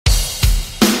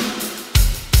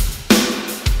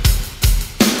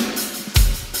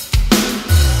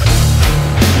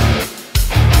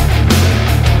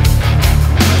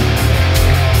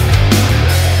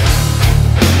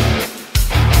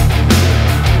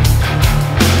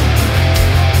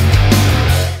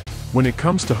When it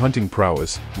comes to hunting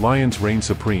prowess, lions reign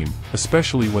supreme,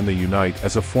 especially when they unite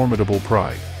as a formidable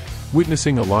pride.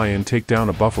 Witnessing a lion take down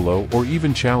a buffalo or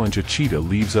even challenge a cheetah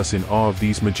leaves us in awe of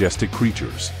these majestic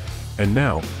creatures. And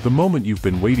now, the moment you've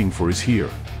been waiting for is here.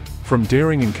 From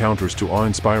daring encounters to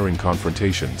awe-inspiring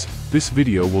confrontations, this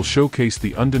video will showcase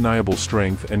the undeniable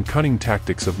strength and cunning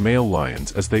tactics of male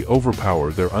lions as they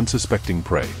overpower their unsuspecting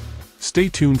prey. Stay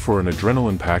tuned for an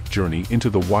adrenaline-packed journey into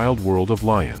the wild world of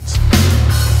lions.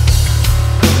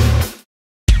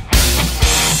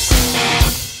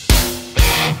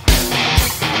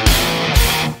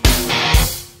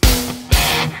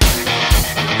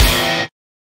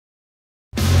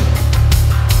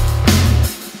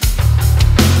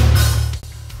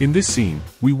 In this scene,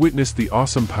 we witness the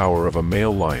awesome power of a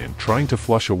male lion trying to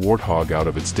flush a warthog out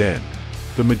of its den.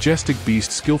 The majestic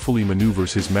beast skillfully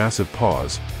maneuvers his massive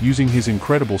paws, using his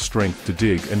incredible strength to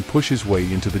dig and push his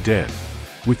way into the den.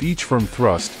 With each firm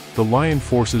thrust, the lion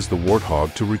forces the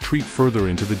warthog to retreat further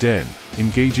into the den,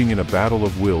 engaging in a battle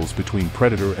of wills between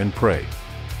predator and prey.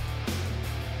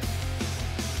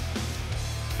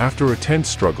 After a tense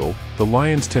struggle, the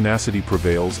lion's tenacity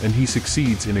prevails and he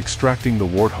succeeds in extracting the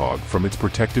warthog from its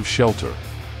protective shelter.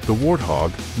 The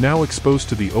warthog, now exposed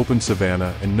to the open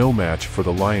savanna and no match for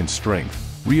the lion's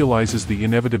strength, realizes the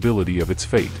inevitability of its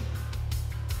fate.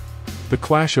 The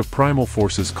clash of primal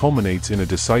forces culminates in a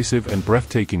decisive and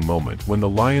breathtaking moment when the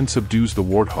lion subdues the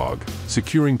warthog,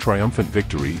 securing triumphant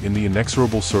victory in the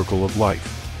inexorable circle of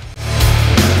life.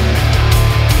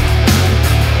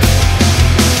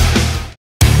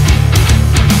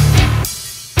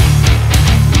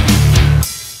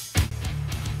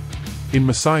 In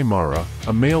Masai Mara,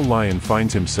 a male lion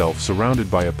finds himself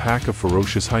surrounded by a pack of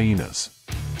ferocious hyenas.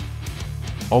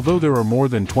 Although there are more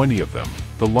than 20 of them,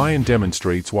 the lion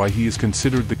demonstrates why he is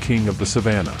considered the king of the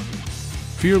savanna.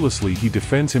 Fearlessly he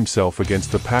defends himself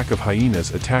against the pack of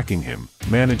hyenas attacking him,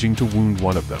 managing to wound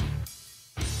one of them.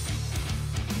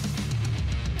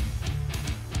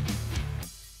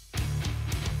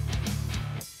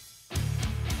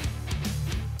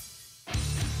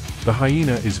 The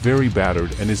hyena is very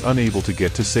battered and is unable to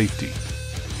get to safety.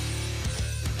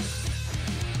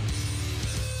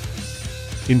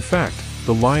 In fact,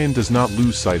 the lion does not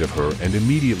lose sight of her and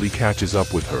immediately catches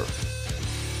up with her.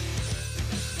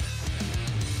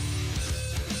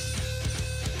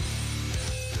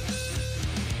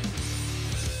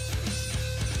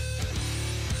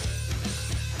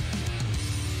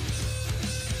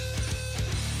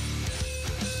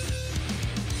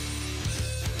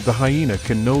 The hyena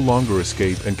can no longer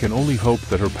escape and can only hope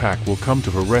that her pack will come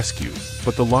to her rescue,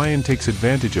 but the lion takes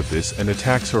advantage of this and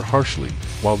attacks her harshly,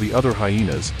 while the other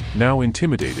hyenas, now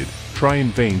intimidated, try in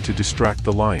vain to distract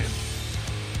the lion.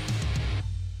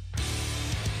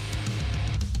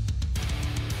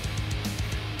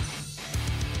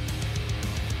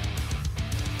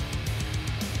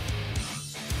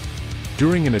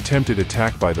 During an attempted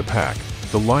attack by the pack,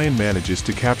 the lion manages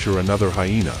to capture another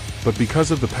hyena, but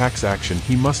because of the pack's action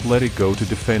he must let it go to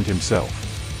defend himself.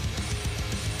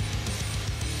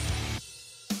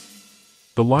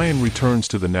 The lion returns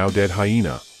to the now dead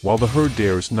hyena, while the herd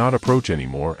dares not approach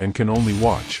anymore and can only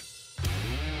watch.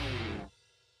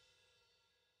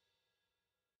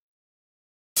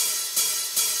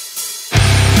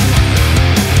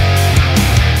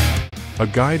 A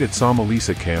guide at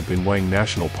Somalisa Camp in Wang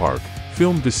National Park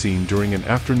filmed the scene during an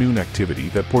afternoon activity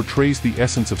that portrays the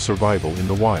essence of survival in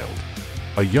the wild.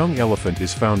 A young elephant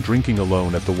is found drinking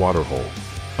alone at the waterhole.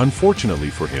 Unfortunately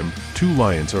for him, 2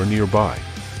 lions are nearby.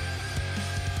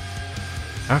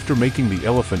 After making the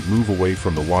elephant move away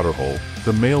from the waterhole,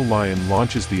 the male lion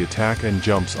launches the attack and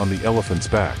jumps on the elephant's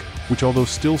back, which although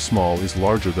still small is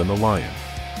larger than the lion.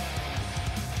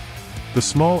 The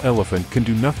small elephant can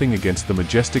do nothing against the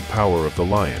majestic power of the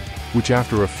lion, which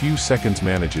after a few seconds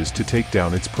manages to take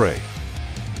down its prey.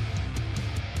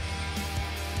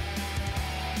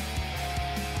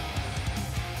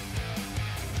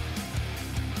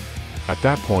 At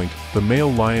that point, the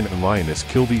male lion and lioness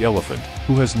kill the elephant,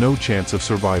 who has no chance of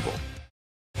survival.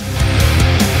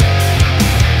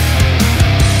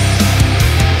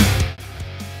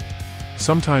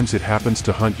 Sometimes it happens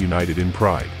to hunt united in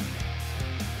pride.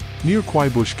 Near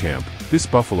Bush Camp, this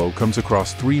buffalo comes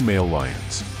across 3 male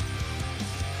lions.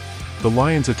 The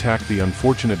lions attack the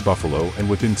unfortunate buffalo and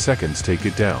within seconds take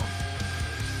it down.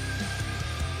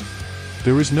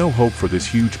 There is no hope for this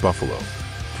huge buffalo.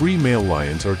 3 male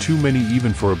lions are too many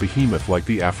even for a behemoth like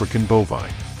the African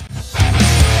bovine.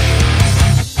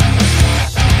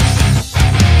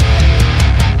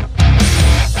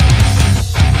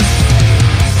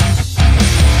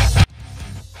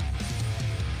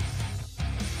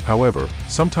 However,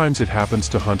 sometimes it happens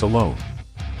to hunt alone.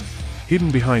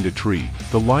 Hidden behind a tree,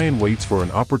 the lion waits for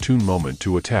an opportune moment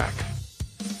to attack.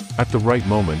 At the right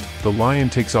moment, the lion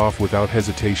takes off without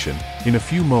hesitation. In a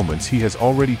few moments he has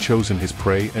already chosen his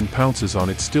prey and pounces on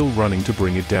it, still running to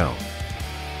bring it down.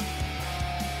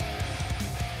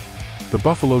 The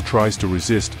buffalo tries to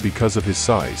resist because of his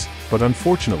size, but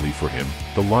unfortunately for him,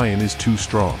 the lion is too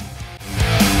strong.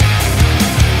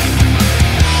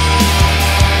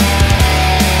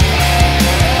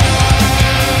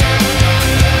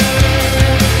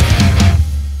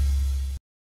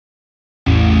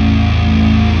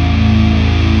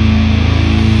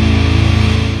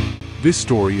 This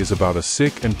story is about a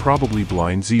sick and probably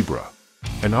blind zebra.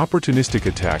 An opportunistic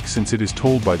attack, since it is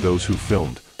told by those who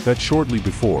filmed that shortly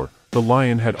before, the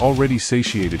lion had already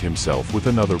satiated himself with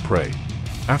another prey.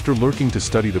 After lurking to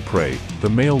study the prey, the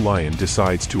male lion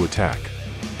decides to attack.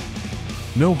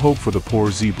 No hope for the poor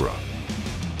zebra.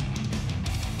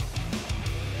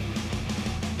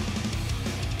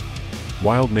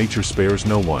 Wild nature spares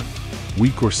no one,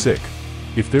 weak or sick.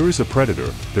 If there is a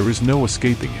predator, there is no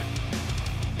escaping it.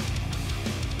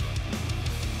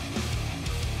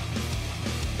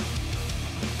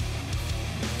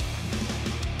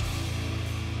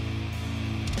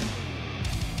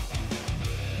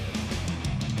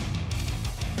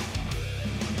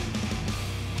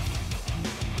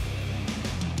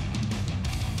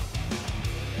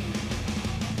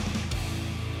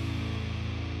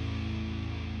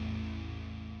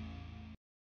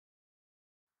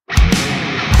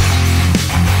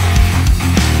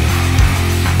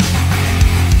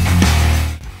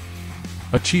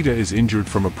 A cheetah is injured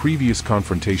from a previous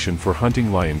confrontation for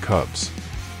hunting lion cubs.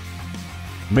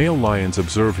 Male lions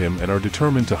observe him and are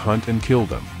determined to hunt and kill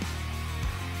them.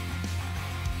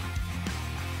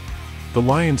 The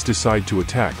lions decide to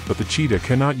attack, but the cheetah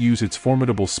cannot use its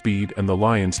formidable speed, and the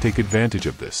lions take advantage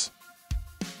of this.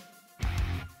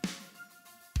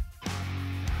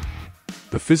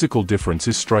 The physical difference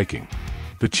is striking.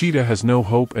 The cheetah has no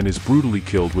hope and is brutally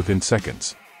killed within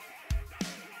seconds.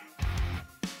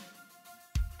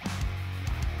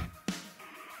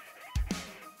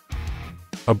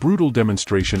 A brutal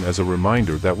demonstration as a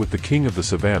reminder that with the king of the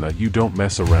savanna you don't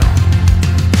mess around.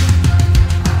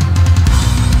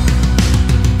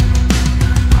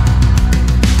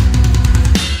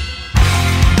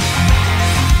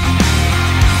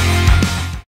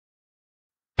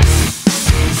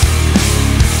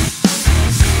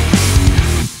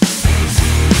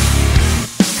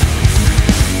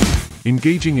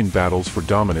 Engaging in battles for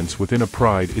dominance within a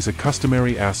pride is a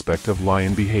customary aspect of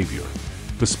lion behavior.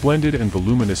 The splendid and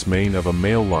voluminous mane of a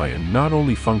male lion not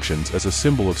only functions as a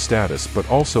symbol of status but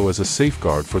also as a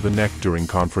safeguard for the neck during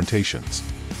confrontations.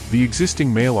 The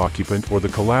existing male occupant or the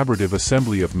collaborative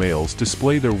assembly of males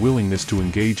display their willingness to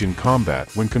engage in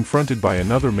combat when confronted by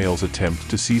another male's attempt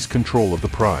to seize control of the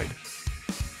pride.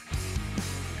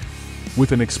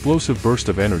 With an explosive burst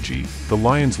of energy, the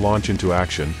lions launch into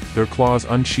action, their claws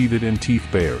unsheathed and teeth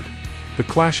bared. The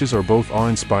clashes are both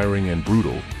awe-inspiring and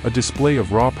brutal, a display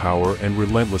of raw power and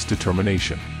relentless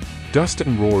determination. Dust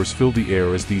and roars fill the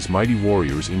air as these mighty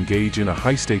warriors engage in a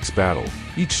high-stakes battle,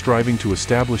 each striving to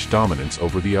establish dominance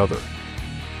over the other.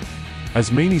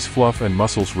 As manes fluff and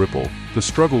muscles ripple, the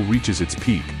struggle reaches its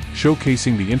peak,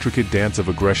 showcasing the intricate dance of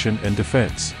aggression and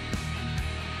defense.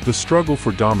 The struggle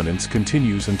for dominance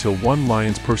continues until one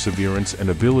lion's perseverance and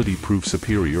ability prove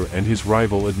superior and his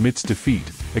rival admits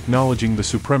defeat, acknowledging the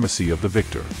supremacy of the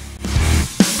victor.